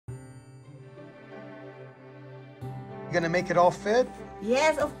Gonna make it all fit?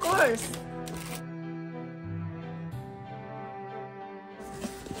 Yes, of course.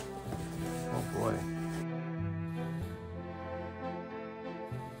 Oh boy.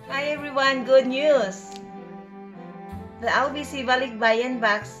 Hi everyone, good news! The LBC Balikbayan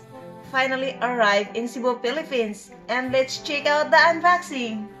box finally arrived in Cebu, Philippines, and let's check out the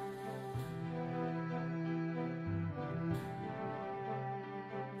unboxing.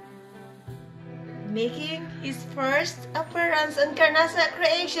 Making his first appearance on Carnasa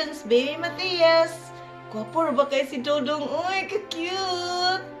Creations, baby Matthias. Guwapo ba kayo si Dodong? Uy,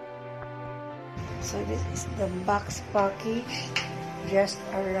 ka-cute! So this is the box package just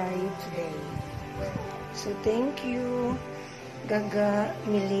arrived today. So thank you, Gaga,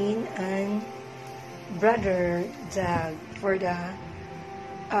 Melyn, and brother Doug for the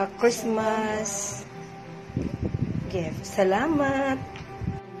Christmas gift. Salamat.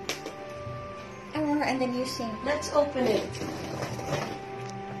 And then you sing. Let's open it.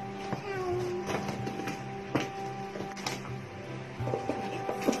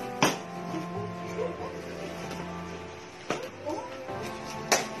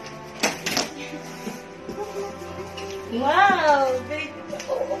 Wow!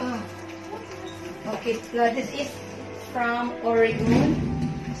 Okay, so this is from Oregon.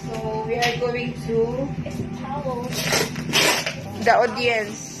 So we are going to It's a towel. The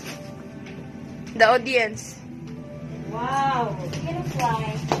audience. The audience. wow. It's gonna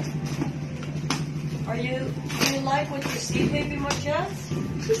fly. Do you like what you see, baby Matthias?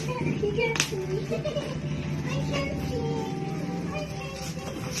 He can see. I can see.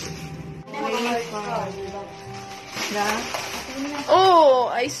 Oh,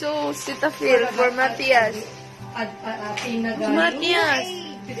 I saw Cetaphil for Matthias. Matthias.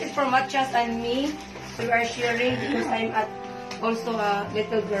 This is for Matthias and me. We are sharing because I'm also a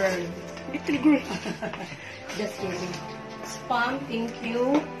little girl. Little girl. Just kidding. Spam, thank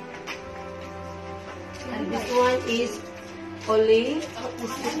you. And this one is Oli.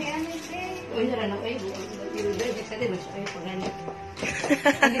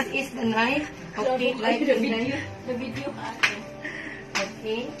 And this is the knife. Okay, like the video. The video.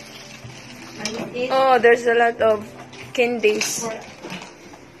 Okay. And this is Oh, there's a lot of candies.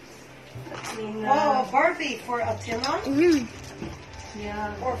 wow, Barbie for Attila.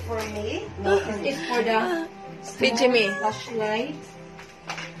 Yeah. Or for me. No, this is for the Pijimi. flashlight.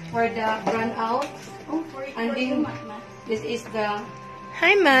 For the brand out. And then this is the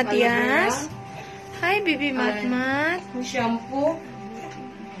Hi, Matthias. Hi, baby Matmat. shampoo.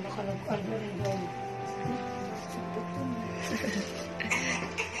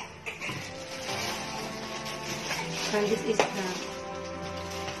 And this is the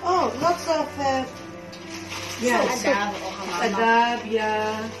Lots of yeah, Adab. adab,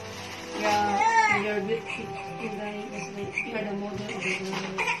 yeah. And you're the model of the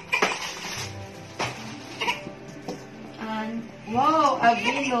and wow,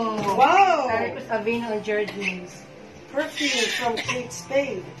 Aveeno. Wow. Saripus Aveeno jerseys. perfume from Kate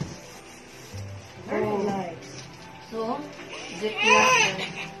Spade. Very Oh. nice. So, Ziploc.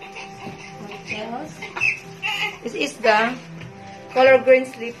 What else? This is the color green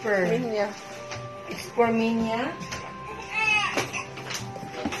slipper. Yeah. It's for Minya.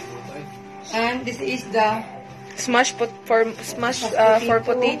 And this is the Smash for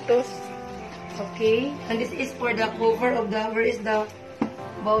potatoes. okay. And this is for the cover of the where is the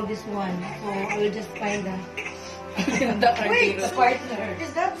about this one. So I will just find the Wait, partner.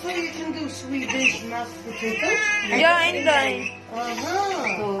 is that so you can do Swedish mashed potatoes? Yeah, and then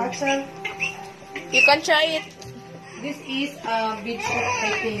So, Axel? you can try it. this is a beach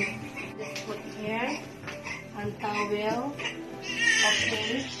I think. Just put here and towel.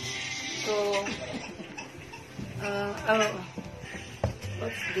 Okay. So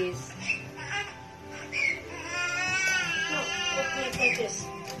what's this? Okay, take this.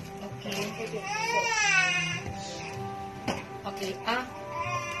 Okay. Okay.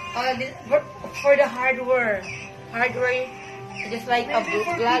 This, for the hardware, just like a Maybe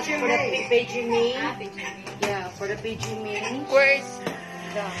for glass for the PGMA. PGMA. Yeah, for the PGMA. Where's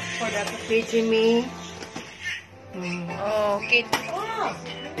For the PGMA. oh, Kate? Ah,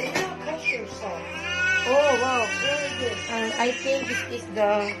 now custard sauce. Oh wow! Very good. And I think this is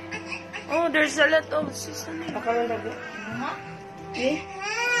the. Oh, there's a lot of seasoning. Bakalan na ba? Eh?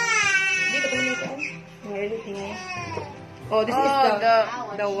 Hindi ka pala nito. Everything eh. Oh, this is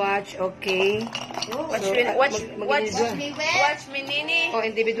the watch. Okay. Watch So, me, watch mag-individual. me, Nini. Oh,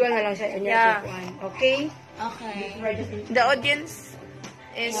 individual na lang siya. Yeah. Okay? Okay. The audience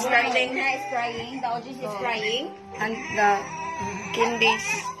is starting Is crying. The audience is crying. And the candies.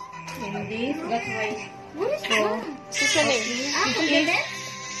 candies. That's why What is So,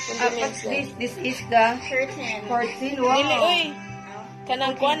 Seasoning. this is the Curtain. 14. Dili, Wow. oy.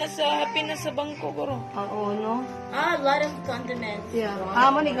 Kanang kuha na sa happy na sa bangko ko ro. Oo, no? Ah, a lot of condiments. Yeah.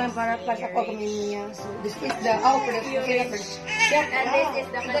 Manigang para sa ko niya. So, this is the, for the first. Yeah. And this is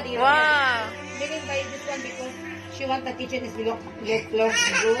the mandila. Wow. Didn't buy this one because she want the kitchen is looks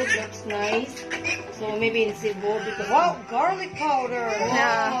good, looks nice. So maybe in Cebu because wow, garlic powder.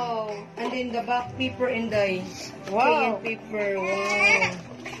 Wow. And then the black pepper and the cayenne pepper. Wow.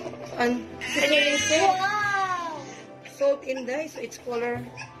 And salt in the so it's color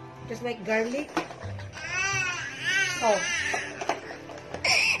just like garlic. Oh.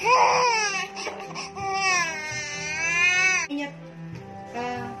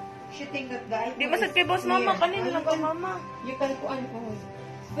 She think that the Di ba sa kay boss mama kanina lang kay mama. you can kuan oh.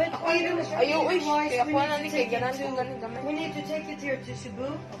 But Ayo, uy. Kaya kuha na ni kay ganan yung ganin gamay. we need to take it here to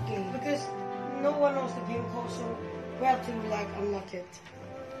Cebu. Okay. Because no one knows the game code, so we have to like unlock it.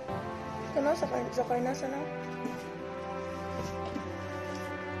 Kano sa karnasa na?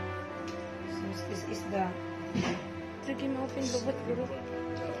 So this is the Sige mo open lubot guro.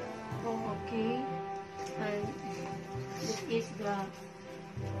 okay. And this is the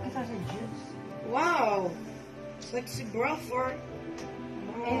juice. Wow! Like Cebu for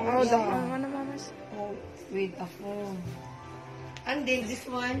Oh, the ano mamas. Oh, with a phone. And then this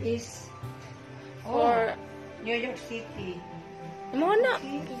one is Or New York City. mo na.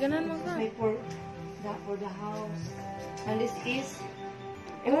 Kay ganan mo ka. This is for the house. And this is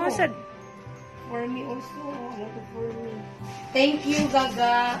Imo sad. for me also. A lot for me. Thank you,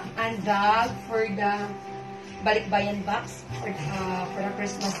 Gaga and Doug, for the Balikbayan box for the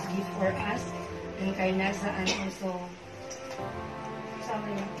Christmas gift for us and kay Nasa and also some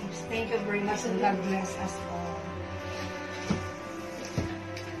gifts. Thank you very much and God bless us all.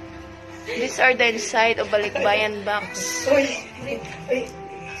 These are the inside of Balikbayan box. Oh,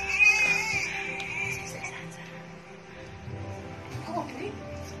 okay.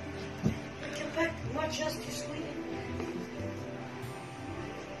 Get back, not just to sleep.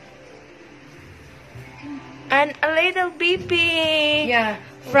 And a little baby. Yeah,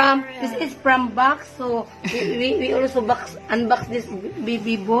 this is from box, so we also unbox this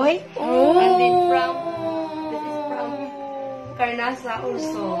baby boy. Oh. And then this is from Carnasa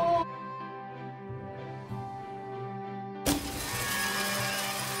also.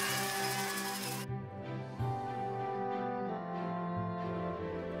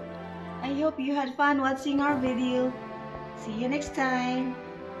 I hope you had fun watching our video. See you next time.